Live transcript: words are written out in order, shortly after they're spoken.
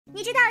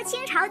你知道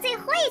清朝最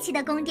晦气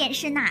的宫殿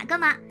是哪个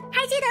吗？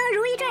还记得《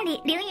如懿传》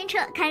里凌云彻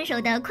看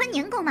守的坤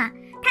宁宫吗？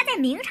它在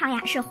明朝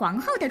呀是皇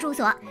后的住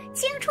所，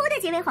清初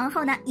的几位皇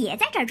后呢也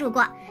在这儿住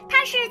过。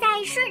它是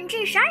在顺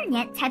治12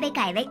年才被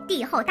改为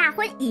帝后大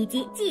婚以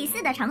及祭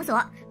祀的场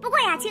所。不过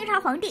呀，清朝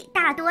皇帝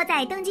大多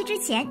在登基之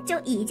前就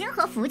已经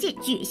和福晋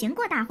举行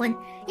过大婚，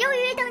由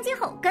于登基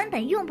后根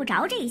本用不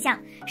着这一项，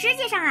实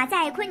际上啊，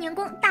在坤宁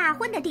宫大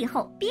婚的帝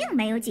后并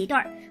没有几对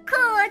儿，可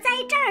在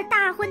这儿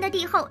大婚的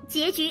帝后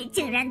结局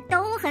竟然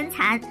都很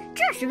惨，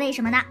这是为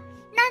什么呢？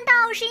难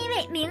道是因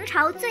为明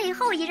朝最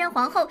后一任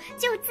皇后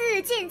就自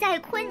尽在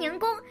坤宁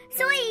宫，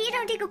所以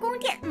让这个宫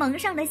殿蒙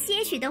上了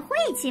些许的晦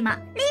气吗？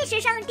历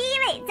史上第一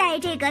位在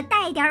这个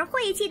带点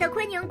晦气的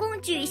坤宁宫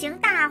举行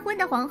大婚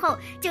的皇后，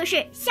就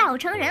是孝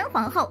成仁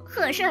皇后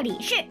赫舍里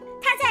氏。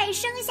她在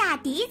生下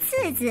嫡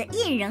次子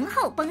胤仁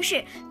后崩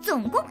逝，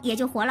总共也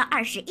就活了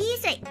21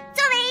岁。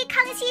作为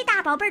康熙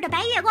大宝贝的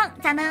白月光，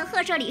咱们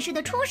赫舍里氏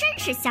的出身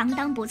是相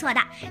当不错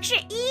的，是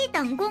1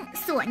等公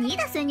索尼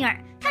的孙女儿。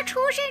她出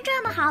身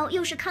这么好，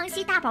又是康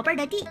熙大宝贝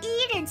的第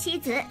1任妻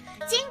子。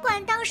尽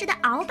管当时的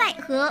鳌拜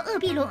和鄂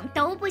必龙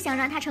都不想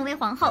让她成为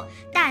皇后，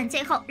但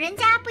最后人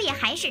家不也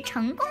还是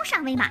成功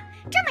上位嘛？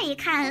这么一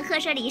看，赫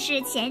舍里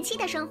氏前期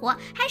的生活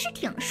还是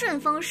挺顺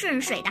风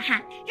顺水的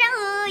哈。然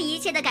而一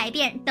切的改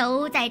变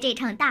都在这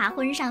场大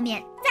婚上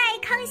面。在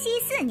康熙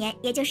4年，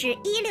也就是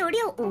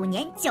1665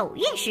年9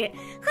月时，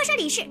赫舍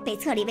里氏被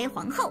册立为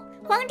皇后。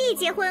皇帝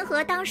结婚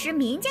和当时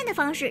民间的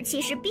方式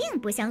其实并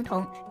不相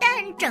同，但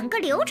整个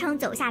流程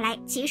走下来，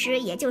其实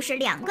也就是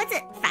2个字：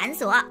繁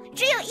琐。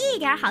只有一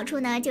点好处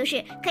呢，就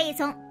是可以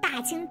从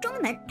大清中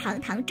门堂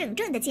堂正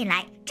正的进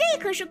来，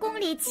这可是宫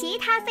里其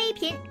他妃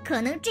嫔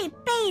可能这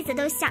辈子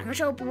都享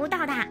受不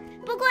到的。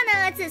不过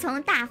呢，自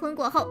从大婚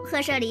过后，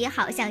赫舍里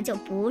好像就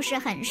不是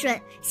很顺。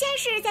先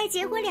是在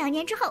结婚2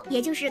年之后，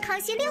也就是康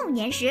熙6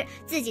年时，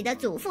自己的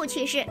祖父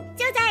去世。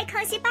就在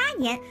康熙8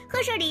年，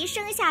赫舍里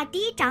生下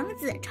嫡长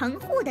子成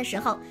户的时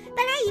候，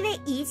本来以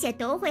为一切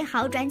都会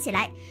好转起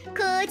来，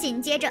可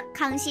紧接着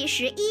康熙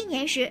11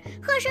年时，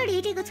赫舍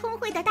里这个聪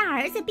慧的大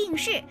儿子病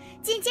逝，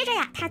紧接着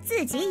呀，他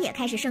自己也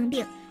开始生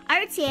病，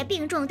而且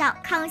病重到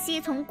康熙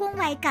从宫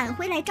外赶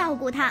回来照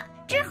顾他。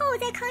之后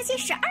在康熙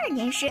12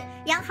年时，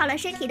养好了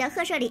身体的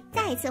赫舍里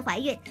再次怀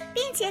孕，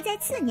并且在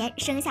次年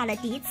生下了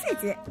嫡次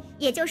子，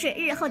也就是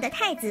日后的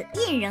太子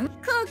胤仁。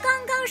可刚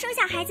刚生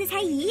下孩子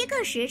才1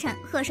个时辰，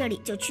赫舍里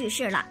就去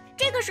世了。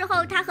这个时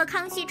候他和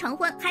康熙成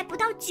婚还不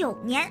到9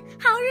年，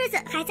好日子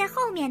还在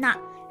后面呢。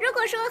如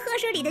果说赫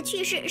舍里的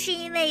去世是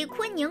因为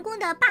坤宁宫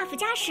的 buff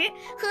加持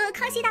和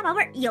康熙大宝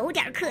贝有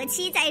点可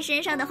期在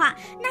身上的话，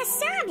那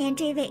下面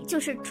这位就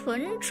是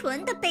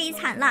纯的悲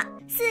惨了。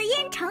死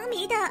因成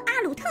谜的阿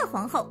鲁特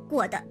皇后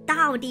过得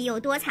到底有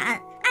多惨？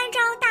按照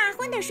大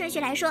婚的顺序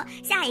来说，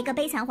下一个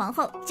悲惨皇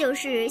后就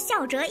是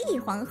孝哲义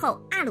皇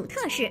后阿鲁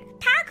特氏。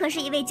她可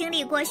是一位经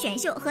历过选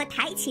秀和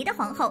台旗的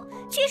皇后，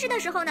去世的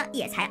时候呢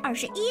也才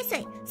21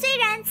岁。虽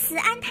然慈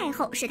安太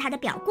后是她的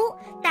表姑，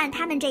但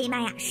他们这一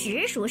脉呀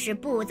实属是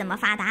不怎么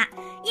发达，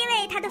因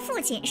为她的父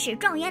亲是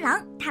状元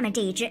郎，他们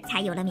这一支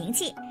才有了名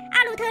气。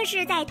阿鲁特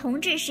氏在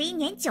同治11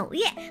年9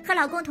月和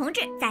老公同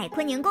治在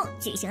坤宁宫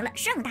举行了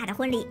盛大的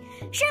婚礼。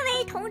身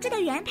为同治的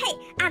原配，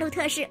阿鲁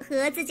特氏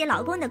和自己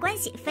老公的关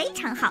系非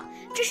常好，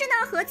只是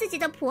呢和自己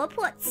的婆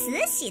婆慈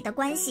禧的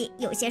关系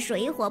有些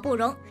水火不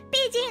容。毕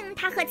竟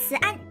她和慈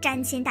安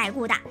沾亲带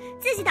故的，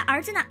自己的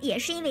儿子呢也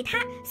是因为她，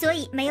所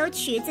以没有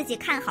娶自己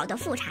看好的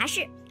富察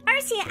氏。而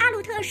且阿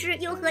鲁特氏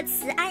又和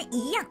慈安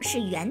一样是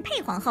原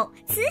配皇后，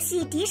慈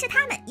禧敌视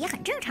他们也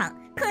很正常。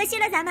可惜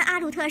了咱们阿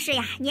鲁特氏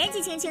呀，年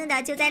纪轻轻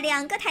的就在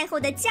2个太后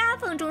的夹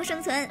缝中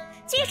生存。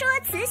据说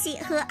慈禧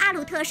和阿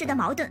鲁特氏的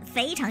矛盾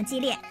非常激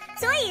烈，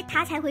所以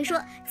她才会说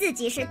自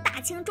己是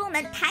大清中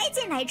门抬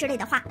进来之类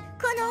的话。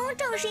可能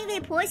正是因为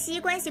婆媳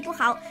关系不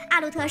好，阿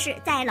鲁特氏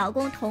在老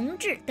公同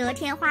治得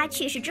天花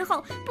去世之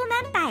后，不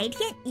满100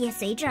天也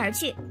随之而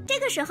去。这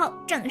个时候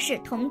正是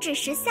同治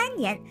13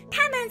年，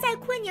他们在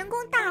坤宁宫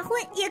大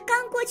婚也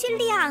刚过去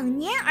2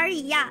年而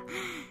已呀。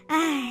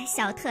哎，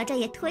小特这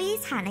也忒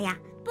惨了呀。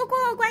不过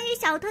关于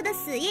小特的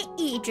死因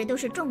一直都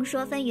是众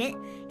说纷纭，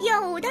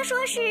有的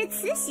说是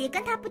慈禧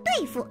跟他不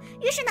对付，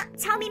于是呢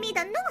悄咪咪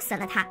的弄死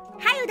了他，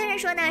还有的人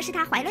说呢是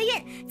他怀了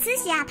孕，慈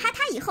禧啊怕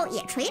他以后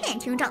也垂帘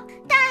听政，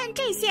但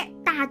这些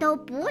大都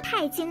不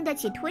太经得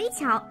起推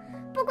敲。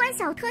不管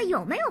小特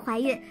有没有怀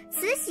孕，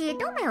慈禧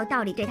都没有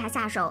道理对他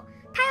下手。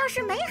他要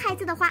是没孩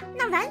子的话，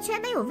那完全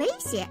没有威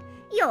胁；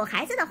有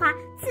孩子的话，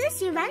慈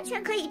禧完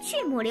全可以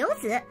去母留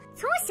子，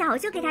从小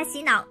就给他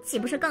洗脑，岂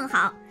不是更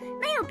好？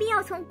没有必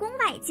要从宫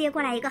外接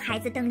过来一个孩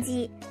子登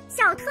基。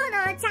小特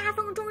呢家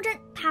风忠贞，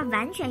他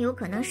完全有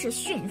可能是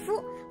驯夫，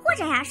或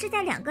者呀是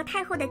在2个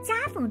太后的夹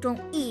缝中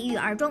抑郁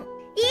而终。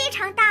一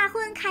场大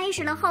婚开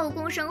始了后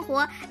宫生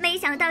活，没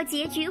想到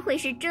结局会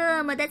是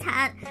这么的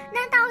惨。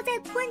难道在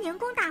坤宁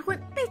宫大婚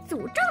被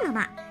诅咒了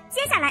吗？接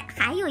下来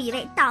还有一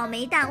位倒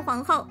霉蛋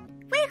皇后。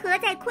为何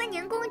在坤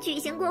宁宫举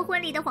行过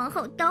婚礼的皇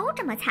后都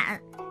这么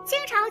惨？清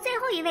朝最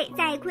后一位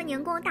在坤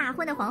宁宫大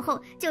婚的皇后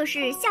就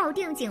是孝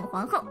定景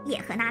皇后叶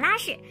赫那拉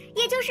氏，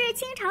也就是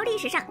清朝历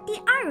史上第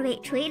2位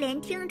垂帘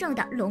听政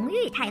的隆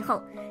裕太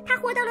后。她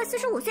活到了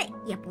45岁，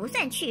也不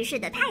算去世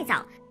的太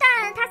早，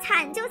但她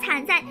惨就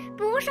惨在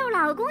不受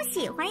老公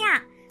喜欢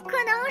呀。可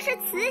能是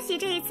慈禧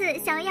这一次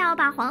想要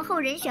把皇后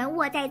人选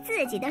握在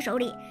自己的手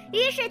里，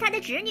于是她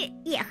的侄女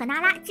叶赫那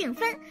拉静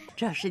芬，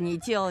这是你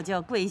舅舅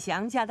桂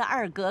祥家的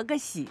2格格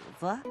喜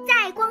子，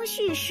在光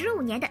绪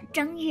15年的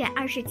正月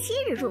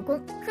27日入宫，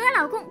和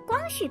老公光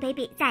绪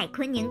baby 在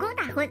坤宁宫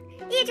大婚，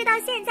一直到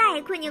现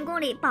在，坤宁宫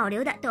里保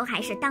留的都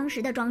还是当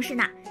时的装饰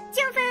呢。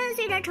静芬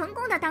虽然成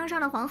功的当上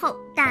了皇后，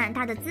但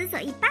她的姿色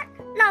一般，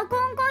老公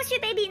光绪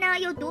baby 呢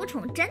又独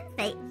宠珍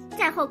妃，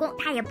在后宫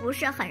她也不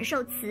是很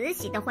受慈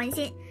禧的欢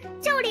心，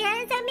就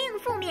连在命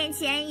妇面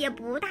前也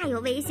不大有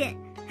威信。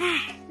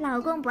唉，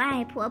老公不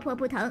爱婆婆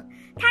不疼，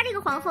她这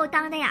个皇后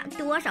当的呀，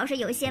多少是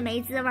有些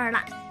没滋味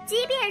了。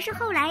即便是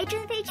后来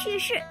珍妃去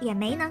世，也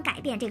没能改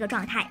变这个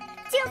状态。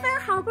静芬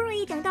好不容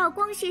易等到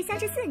光绪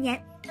34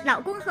年，老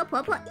公和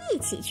婆婆一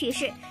起去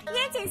世，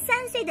年仅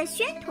3岁的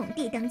宣统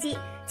帝登基，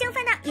静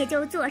芬呢也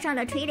就坐上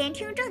了垂帘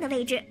听政的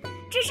位置。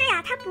只是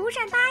呀，她不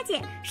善巴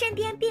结，身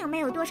边并没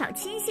有多少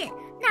亲信，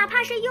哪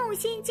怕是用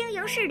心经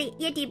营势力，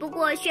也抵不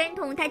过宣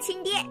统他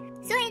亲爹。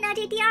所以呢，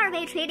这第2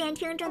位垂帘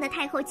听政的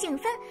太后静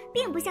芬，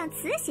并不像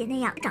慈禧那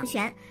样掌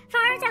权，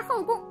反而在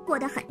后宫过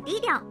得很低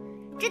调。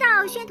直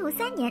到宣统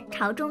3年，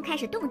朝中开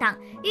始动荡，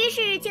于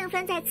是静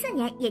芬在次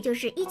年，也就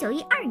是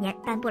1912年，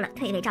颁布了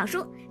退位诏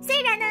书。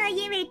虽然呢，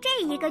因为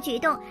这一个举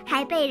动，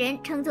还被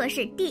人称作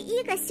是第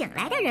1个醒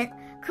来的人，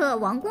可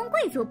王公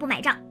贵族不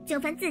买账，静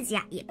芬自己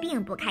也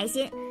并不开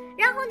心。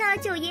然后呢，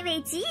就因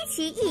为极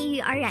其抑郁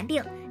而染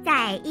病，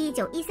在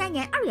1913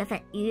年2月份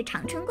于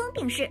长春宫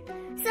病逝。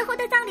死后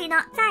的葬礼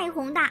呢，再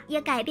宏大也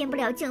改变不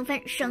了静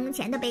芬生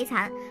前的悲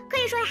惨。可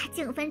以说呀，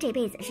静芬这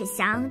辈子是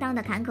相当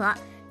的坎坷。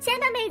前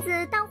半辈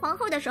子当皇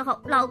后的时候，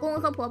老公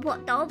和婆婆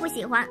都不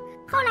喜欢，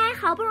后来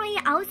好不容易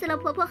熬死了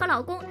婆婆和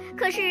老公，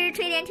可是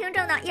垂帘听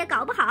政呢也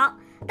搞不好，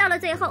到了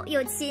最后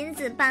又亲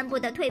自颁布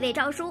的退位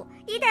诏书，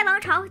一代王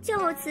朝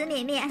就此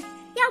泯灭。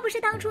要不是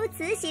当初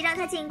慈禧让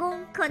她进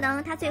宫，可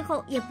能她最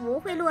后也不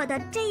会落得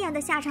这样的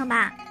下场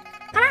吧。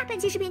好啦，本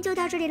期视频就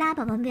到这里啦，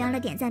宝宝们别忘了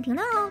点赞评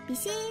论哦，比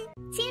心。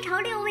清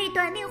朝6位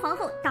短命皇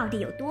后到底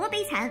有多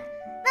悲惨？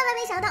万万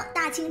没想到，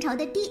大清朝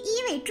的第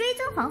1位追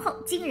尊皇后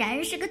竟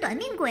然是个短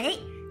命鬼。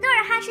努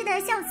尔哈赤的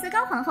孝慈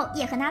高皇后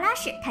叶赫那拉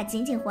氏，她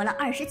仅仅活了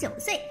29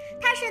岁，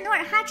她是努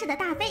尔哈赤的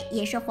大妃，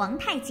也是皇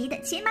太极的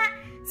亲妈。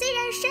虽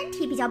然身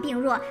体比较病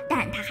弱，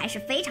但她还是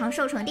非常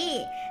受宠的。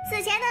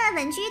死前呢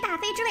稳居大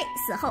妃之位，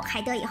死后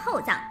还得以厚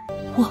葬。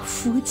我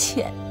肤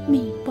浅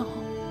命薄，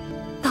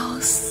到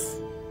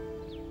死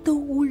都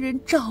无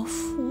人照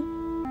拂。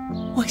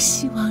我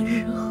希望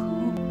日后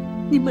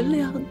你们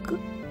2个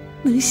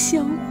能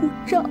相互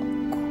照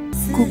顾。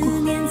姑姑，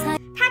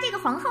她这个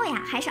皇后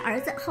呀，还是儿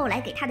子后来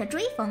给她的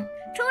追封。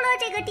除了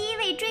这个第1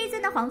位追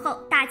尊的皇后，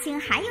大清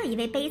还有一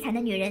位悲惨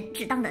的女人，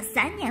只当了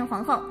3年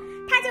皇后。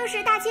她就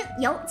是大清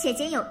有且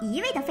仅有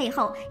1位的废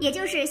后，也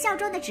就是孝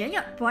庄的侄女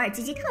博尔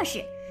济吉特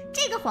氏。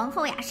这个皇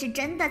后呀，是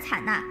真的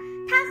惨呐。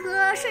她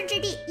和顺治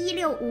帝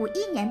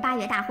1651年8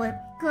月大婚，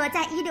可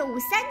在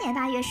1653年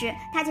8月时，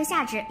她就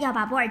下旨要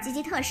把博尔济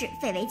吉特氏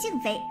废为静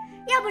妃。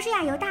要不是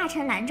呀有大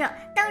臣拦着，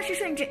当时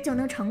顺治就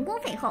能成功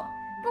废后。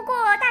不过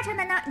大臣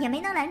们呢也没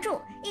能拦住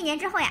，1年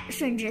之后呀，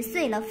顺治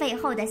遂了废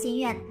后的心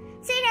愿。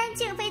虽然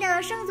静妃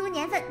的生卒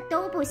年份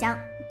都不详，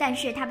但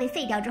是她被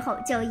废掉之后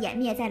就湮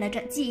灭在了这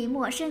寂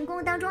寞深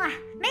宫当中啊，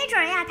没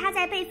准呀她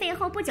在被废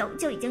后不久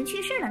就已经去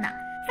世了呢。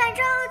反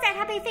正在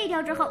她被废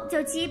掉之后，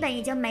就基本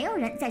已经没有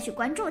人再去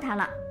关注她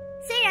了。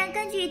虽然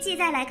根据记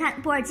载来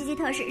看，博尔济吉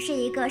特氏是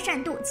一个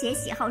善妒且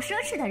喜好奢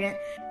侈的人，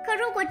可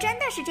如果真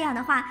的是这样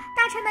的话，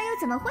大臣们又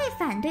怎么会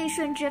反对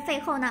顺治废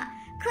后呢？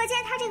可见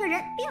他这个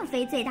人并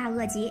非罪大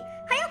恶极，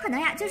很有可能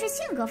呀就是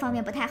性格方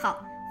面不太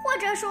好，或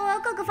者说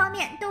各个方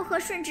面都和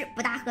顺治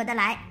不大合得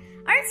来。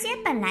而且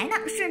本来呢，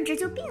顺治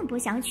就并不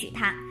想娶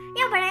她，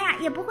要不然呀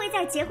也不会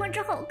在结婚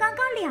之后刚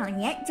刚2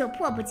年就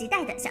迫不及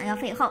待的想要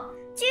废后。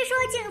据说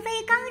静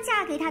妃刚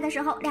嫁给他的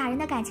时候，俩人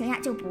的感情呀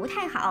就不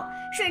太好。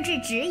顺治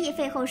执意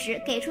废后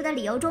时给出的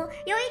理由中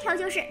有一条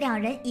就是2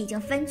人已经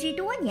分居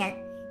多年，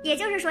也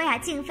就是说呀，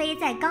静妃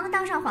在刚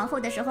当上皇后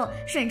的时候，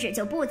顺治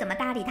就不怎么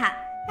搭理她。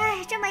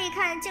哎，这么一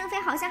看，静妃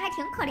好像还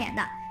挺可怜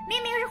的，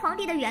明明是皇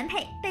帝的原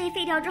配，被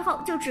废掉之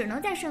后就只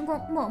能在深宫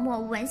默默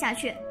无闻下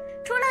去。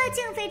除了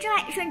静妃之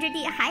外，顺治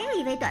帝还有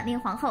一位短命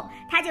皇后，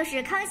她就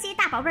是康熙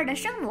大宝贝的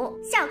生母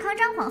孝康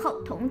章皇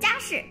后佟佳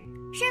氏。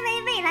身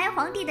为未来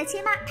皇帝的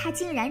亲妈，她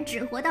竟然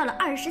只活到了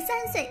23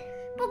岁。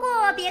不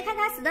过别看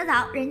她死得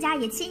早，人家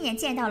也亲眼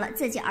见到了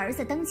自己儿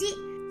子登基。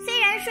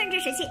虽然顺治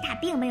时期她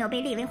并没有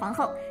被立为皇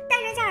后，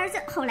但人家儿子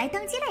后来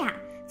登基了呀。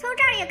从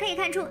这儿也可以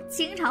看出，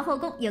清朝后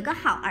宫有个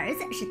好儿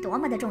子是多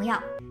么的重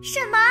要。什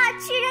么？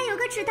居然有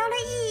个只当了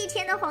1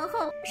天的皇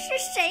后？是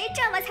谁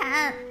这么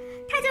惨？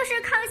她就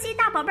是康熙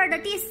大宝贝的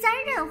第3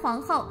任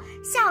皇后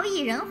孝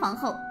义仁皇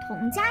后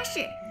佟佳氏。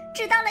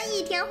只当了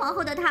1天皇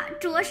后的她，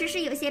着实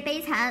是有些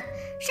悲惨。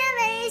身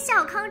为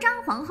孝康章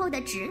皇后的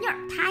侄女，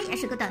她也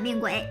是个短命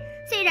鬼。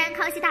虽然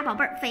康熙大宝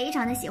贝儿非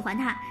常的喜欢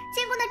她，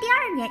进宫的第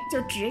2年就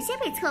直接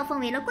被册封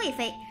为了贵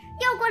妃。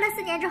又过了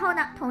4年之后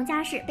呢，佟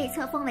佳氏被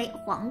册封为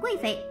皇贵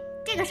妃。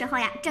这个时候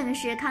呀，正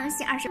是康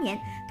熙20年。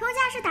佟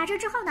佳氏打折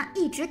之后呢，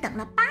一直等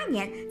了8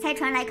年，才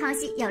传来康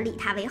熙要立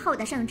她为后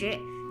的圣旨。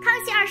康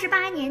熙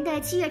28年的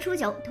7月初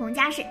9，佟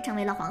佳氏成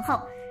为了皇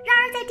后。然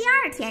而在第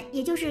2天，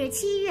也就是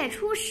7月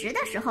初10的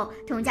时候，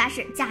佟佳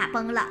氏驾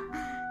崩了。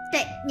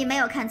对，你没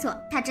有看错，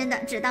她真的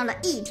只当了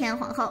1天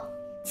皇后。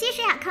其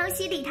实呀，康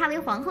熙立她为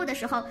皇后的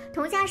时候，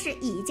佟佳氏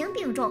已经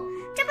病重，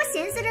这不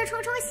寻思着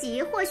冲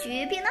喜，或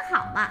许病得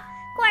好吗？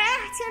果然呀，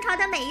清朝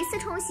的每一次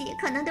冲喜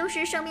可能都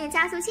是生命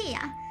加速器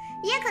呀。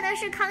也可能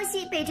是康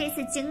熙被这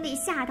次经历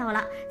吓到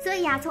了，所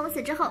以啊，从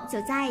此之后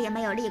就再也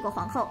没有立过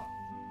皇后。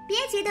别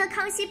觉得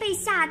康熙被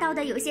吓到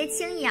的有些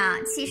轻易啊，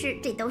其实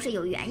这都是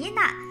有原因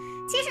的。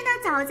其实呢，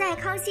早在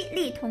康熙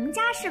立佟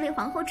佳氏为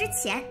皇后之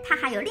前，她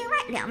还有另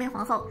外2位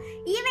皇后，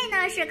一位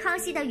呢是康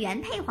熙的原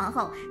配皇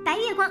后白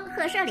月光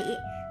赫舍里，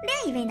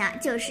另一位呢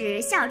就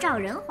是孝昭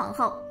仁皇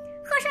后。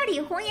赫舍里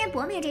红颜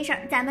薄命这事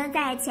儿，咱们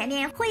在前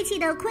面晦气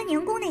的坤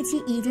宁宫那期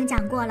已经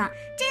讲过了。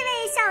这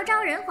位孝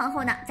昭仁皇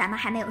后呢，咱们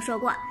还没有说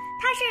过。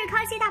她是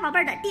康熙大宝贝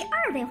儿的第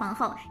2位皇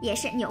后，也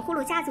是钮祜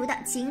禄家族的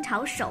清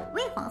朝首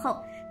位皇后。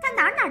她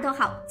哪都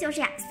好，就是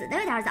呀死得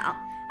有点早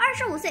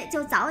，25岁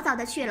就早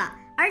的去了，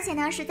而且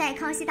呢是在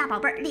康熙大宝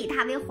贝儿立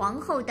她为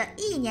皇后的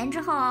1年之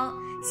后哦，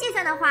细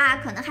算的话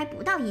可能还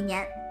不到1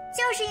年。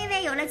就是因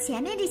为有了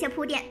前面这些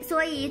铺垫，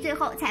所以最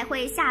后才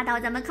会吓到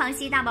咱们康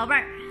熙大宝贝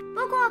儿。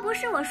不过不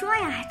是我说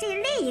呀，这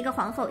立一个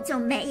皇后就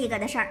没一个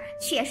的事儿，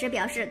确实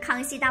表示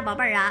康熙大宝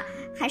贝儿啊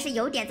还是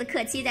有点子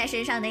可期在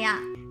身上的呀。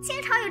清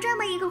朝有这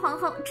么一个皇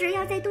后，只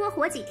要再多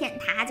活几天，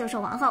她就是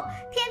皇后。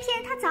偏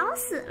偏她早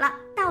死了，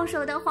到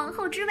手的皇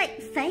后之位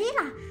飞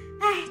了，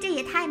哎，这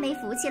也太没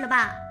福气了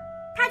吧！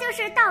她就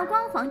是道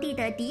光皇帝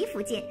的嫡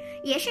福晋，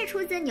也是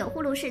出自钮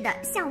祜禄氏的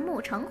橡木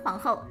城皇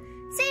后。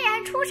虽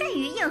然出身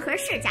于硬核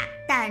世家，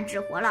但只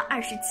活了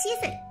27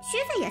岁，虚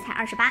岁也才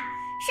28。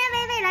身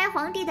为未来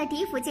皇帝的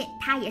嫡福晋，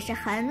她也是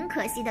很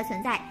可惜的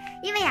存在，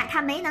因为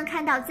她没能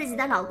看到自己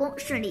的老公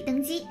顺利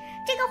登基。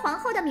这个皇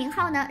后的名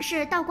号呢，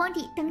是道光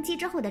帝登基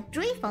之后的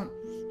追封。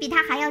比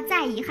她还要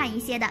再遗憾一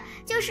些的，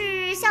就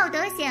是孝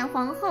德显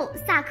皇后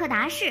萨克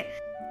达氏。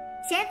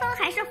咸丰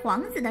还是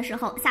皇子的时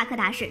候，萨克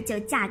达氏就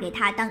嫁给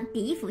他当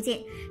嫡福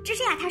晋。只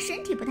是呀，她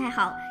身体不太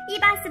好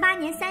，1848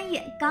年3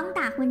月刚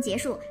大婚结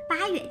束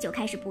，8月就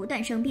开始不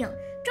断生病，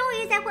终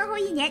于在婚后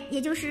1年，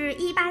也就是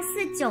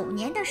1849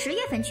年的10月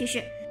份去世。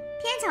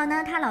偏巧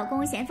呢，她老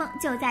公咸丰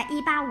就在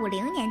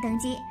1850年登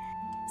基。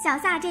小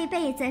萨这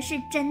辈子是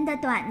真的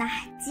短呐，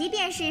即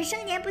便是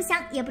生年不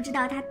详，也不知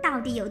道她到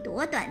底有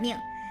多短命。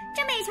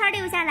这么一圈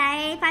溜下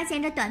来，发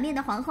现这短命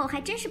的皇后还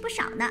真是不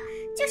少呢。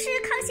就是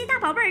康熙大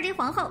宝贝儿这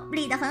皇后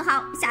立得很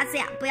好，下次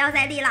呀不要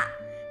再立了。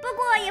不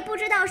过也不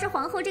知道是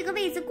皇后这个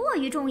位子过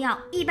于重要，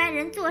一般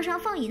人坐上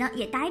凤椅呢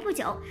也待不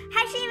久，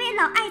还是因为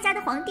老艾家的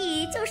皇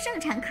帝就盛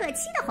产克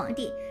妻的皇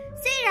帝。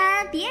虽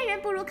然别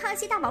人不如康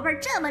熙大宝贝儿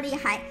这么厉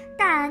害，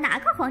但哪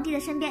个皇帝的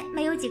身边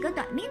没有几个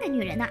短命的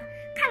女人呢？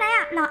看来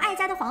呀，老艾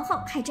家的皇后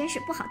还真是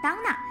不好当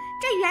呢。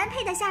这原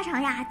配的下场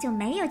呀就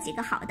没有几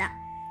个好的。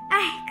哎，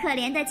可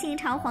怜的清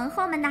朝皇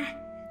后们呐！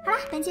好了，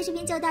本期视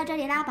频就到这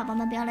里啦，宝宝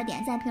们别忘了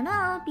点赞评论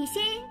哦，比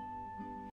心。